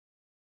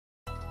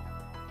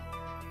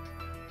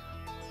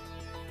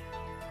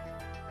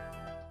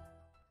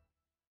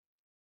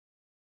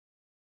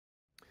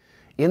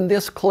In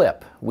this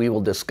clip, we will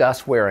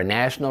discuss where a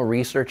national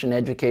research and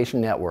education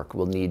network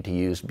will need to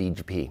use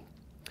BGP.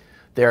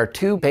 There are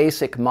two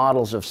basic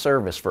models of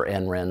service for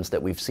NRENs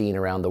that we've seen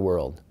around the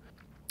world.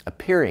 A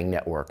peering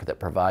network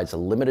that provides a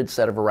limited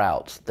set of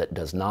routes that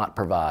does not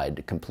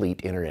provide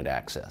complete internet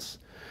access.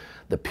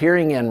 The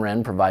peering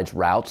NREN provides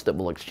routes that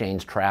will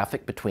exchange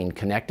traffic between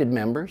connected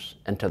members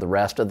and to the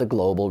rest of the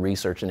global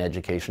research and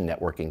education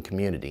networking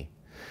community.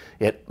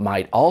 It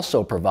might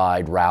also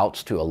provide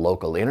routes to a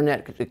local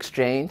internet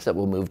exchange that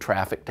will move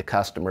traffic to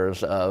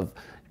customers of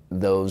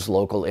those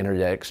local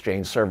internet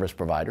exchange service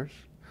providers,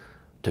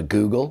 to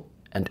Google,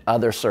 and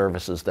other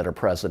services that are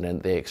present in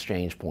the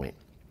exchange point.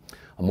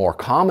 A more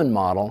common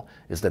model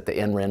is that the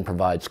NREN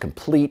provides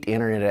complete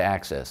internet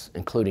access,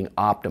 including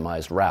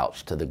optimized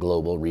routes to the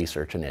global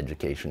research and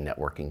education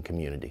networking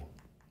community.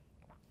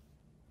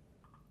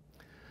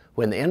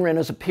 When the NREN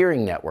is a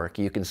peering network,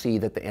 you can see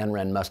that the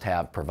NREN must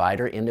have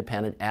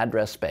provider-independent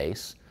address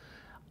space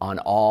on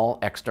all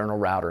external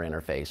router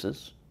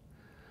interfaces,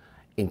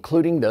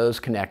 including those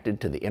connected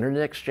to the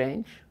Internet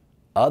Exchange,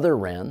 other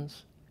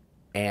RENs,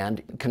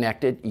 and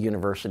connected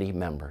university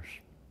members.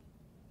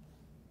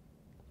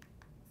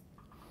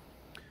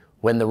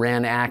 When the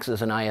REN acts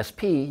as an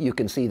ISP, you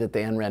can see that the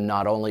NREN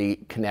not only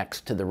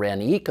connects to the REN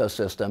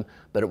ecosystem,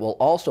 but it will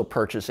also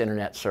purchase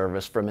internet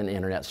service from an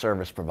internet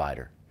service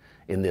provider.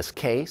 In this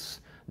case,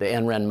 the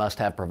NREN must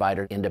have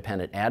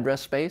provider-independent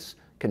address space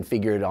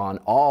configured on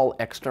all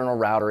external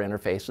router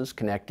interfaces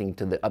connecting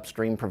to the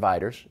upstream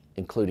providers,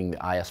 including the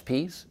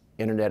ISPs,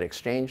 internet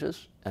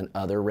exchanges, and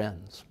other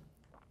RENs.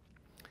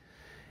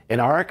 In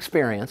our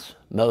experience,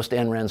 most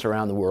NRENs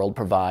around the world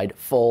provide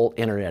full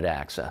internet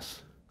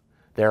access.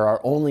 There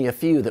are only a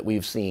few that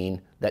we've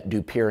seen that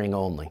do peering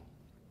only.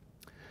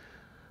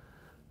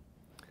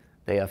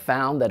 They have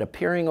found that a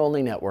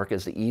peering-only network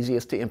is the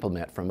easiest to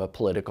implement from a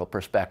political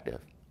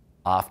perspective.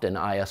 Often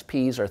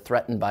ISPs are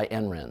threatened by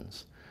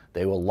NRENs.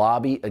 They will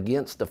lobby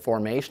against the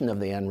formation of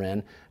the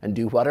NREN and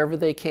do whatever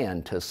they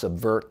can to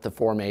subvert the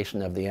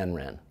formation of the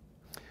NREN.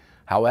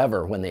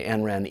 However, when the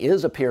NREN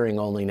is a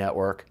peering-only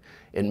network,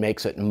 it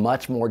makes it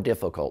much more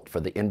difficult for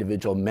the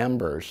individual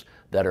members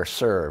that are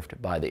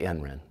served by the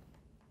NREN.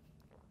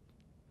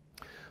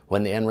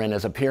 When the NREN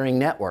is a peering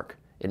network,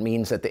 it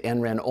means that the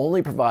NREN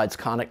only provides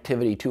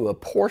connectivity to a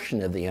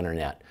portion of the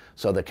internet,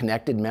 so the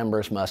connected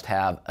members must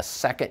have a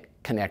second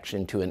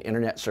connection to an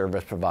internet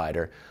service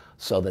provider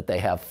so that they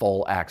have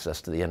full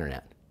access to the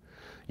internet.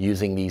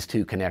 Using these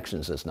two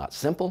connections is not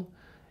simple.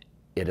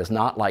 It is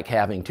not like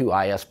having two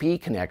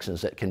ISP connections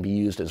that can be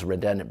used as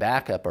redundant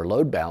backup or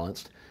load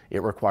balanced.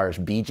 It requires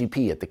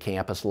BGP at the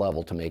campus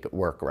level to make it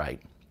work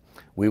right.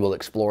 We will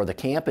explore the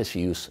campus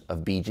use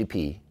of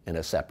BGP in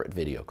a separate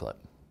video clip.